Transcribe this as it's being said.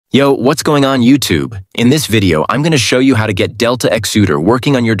Yo, what's going on YouTube? In this video, I'm going to show you how to get Delta Executor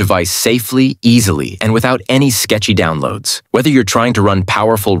working on your device safely, easily, and without any sketchy downloads. Whether you're trying to run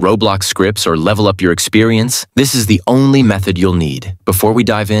powerful Roblox scripts or level up your experience, this is the only method you'll need. Before we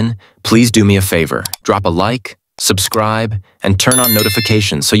dive in, please do me a favor. Drop a like, subscribe, and turn on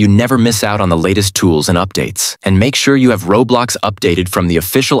notifications so you never miss out on the latest tools and updates. And make sure you have Roblox updated from the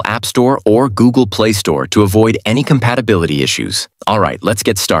official App Store or Google Play Store to avoid any compatibility issues. Alright, let's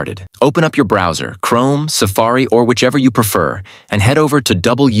get started. Open up your browser, Chrome, Safari, or whichever you prefer, and head over to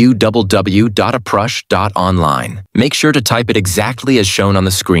www.aprush.online. Make sure to type it exactly as shown on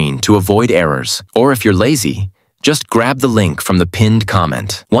the screen to avoid errors. Or if you're lazy, just grab the link from the pinned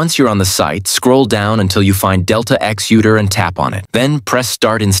comment. Once you're on the site, scroll down until you find Delta Executor and tap on it. Then press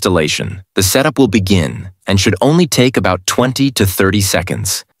Start Installation. The setup will begin and should only take about 20 to 30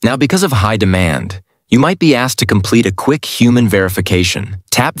 seconds. Now, because of high demand, you might be asked to complete a quick human verification.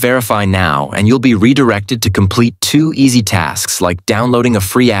 Tap Verify Now and you'll be redirected to complete 2 easy tasks like downloading a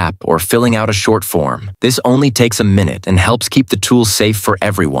free app or filling out a short form. This only takes a minute and helps keep the tool safe for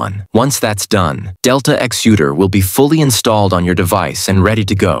everyone. Once that's done, Delta Executor will be fully installed on your device and ready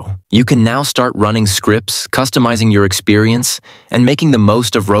to go. You can now start running scripts, customizing your experience, and making the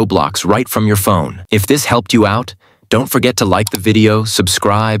most of Roblox right from your phone. If this helped you out, don't forget to like the video,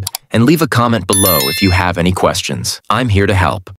 subscribe, and leave a comment below if you have any questions. I'm here to help.